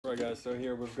Right guys, so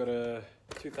here we've got a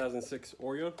 2006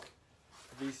 Aurion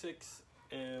V6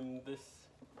 and this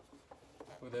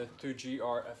with a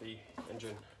 2GR FE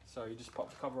engine. So you just pop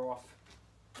the cover off,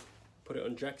 put it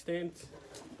on jack stands.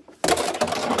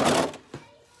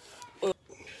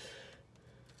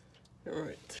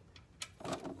 Alright.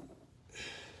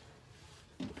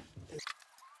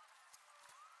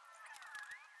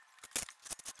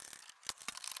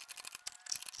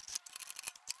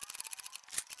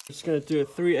 Just gonna do a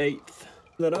 3/8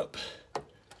 that up.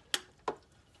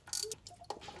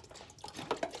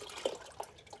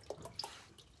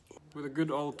 With a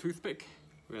good old toothpick,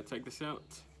 we're gonna take this out.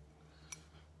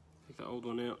 Take the old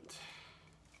one out.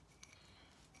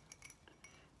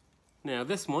 Now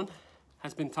this one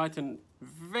has been tightened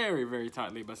very, very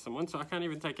tightly by someone, so I can't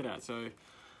even take it out. So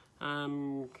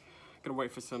I'm gonna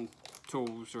wait for some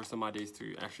tools or some ideas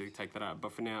to actually take that out.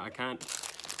 But for now, I can't.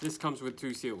 This comes with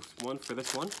two seals, one for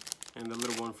this one and the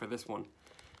little one for this one.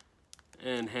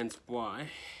 And hence why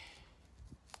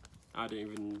I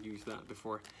didn't even use that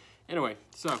before. Anyway,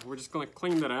 so we're just gonna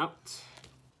clean that out.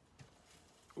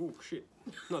 Oh shit,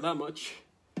 not that much.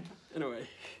 Anyway,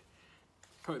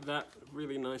 coat that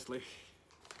really nicely.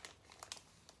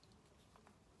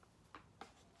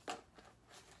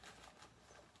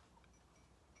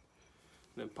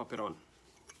 Then pop it on.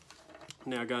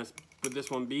 Now guys, with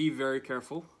this one, be very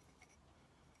careful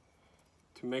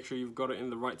to make sure you've got it in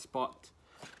the right spot.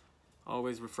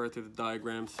 Always refer to the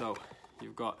diagram. So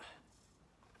you've got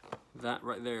that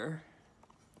right there.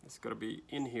 It's got to be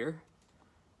in here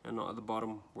and not at the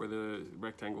bottom where the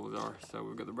rectangles are. So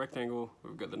we've got the rectangle,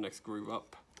 we've got the next groove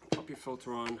up. Pop your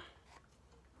filter on.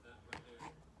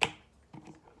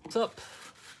 What's up?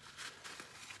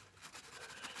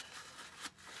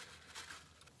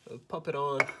 So pop it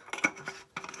on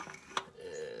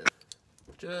and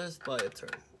just by a turn.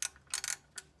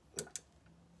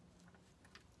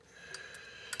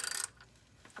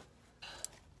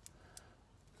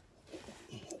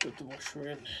 Put the washer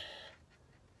in.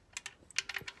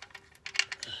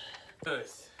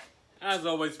 Nice. As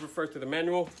always, refer to the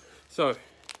manual. So,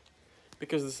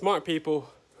 because the smart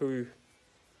people who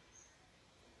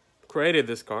created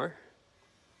this car,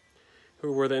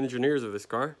 who were the engineers of this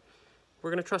car,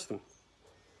 we're gonna trust them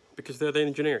because they're the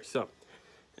engineers. So,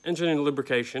 engine and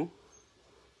lubrication,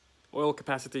 oil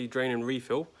capacity, drain and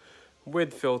refill,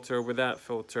 with filter, without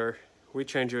filter. We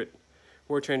change it.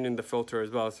 We're changing the filter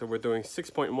as well, so we're doing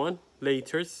 6.1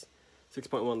 liters,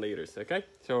 6.1 liters, okay?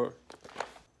 So,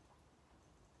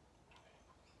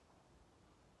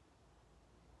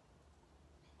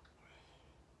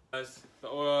 guys, the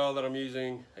oil that I'm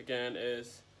using, again,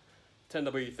 is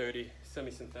 10W30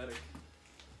 semi-synthetic.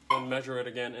 I'll measure it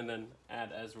again and then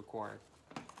add as required.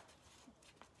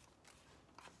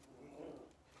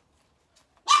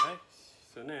 Okay,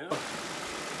 so now,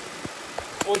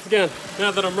 once again,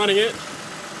 now that I'm running it,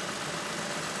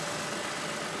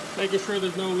 making sure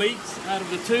there's no leaks out of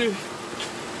the two.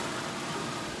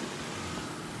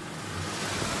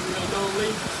 We got no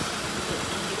leaks.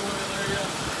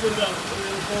 Good enough.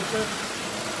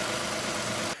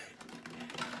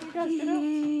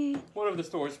 One of the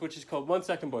stores, which is called 1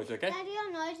 Second Boys, okay? Daddy,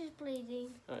 your nose is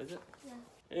bleeding. Oh, is it? Yeah.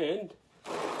 And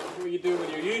what you do with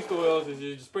your used oils is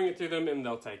you just bring it to them and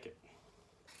they'll take it.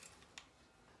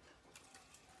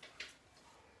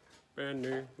 Brand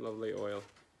new, lovely oil.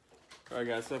 Alright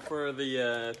guys, so for the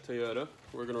Toyota,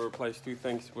 we're going to replace two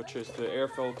things, which is the air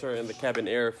filter and the cabin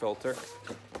air filter.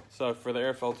 So for the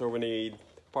air filter, we need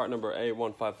part number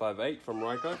A1558 from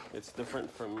Ryko. It's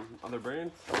different from other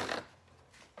brands.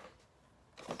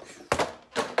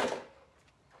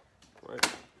 Right.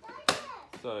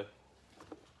 So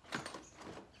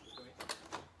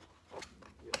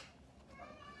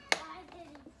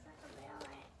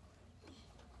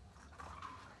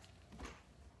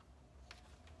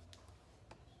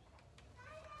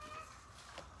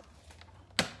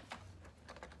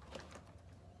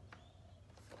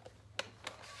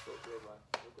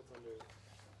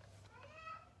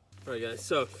Alright guys,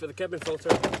 so for the cabin filter,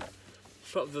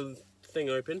 pop the thing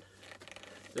open.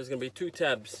 There's going to be two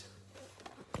tabs.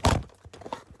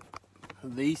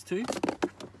 These two.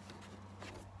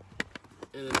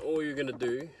 And then all you're going to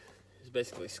do is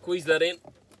basically squeeze that in.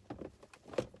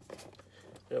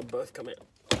 They'll both come out.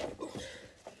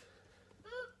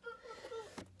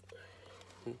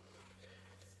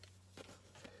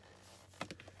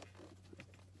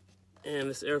 And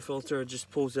this air filter just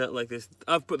pulls out like this.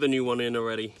 I've put the new one in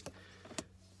already.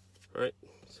 Right,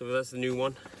 so that's the new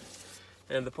one.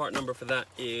 And the part number for that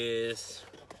is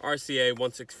RCA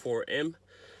 164M.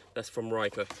 That's from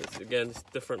Ryko. It's, again, it's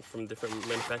different from different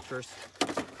manufacturers.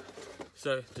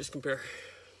 So just compare.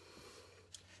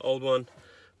 old one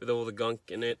with all the gunk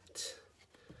in it,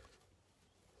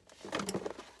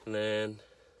 and then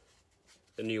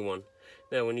the new one.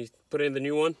 Now when you put in the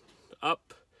new one,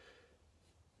 up,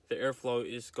 the airflow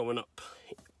is going up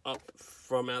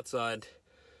from outside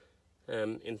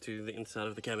into the inside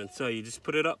of the cabin. So you just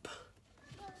put it up,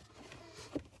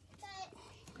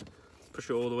 push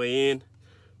it all the way in,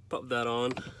 pop that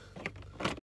on,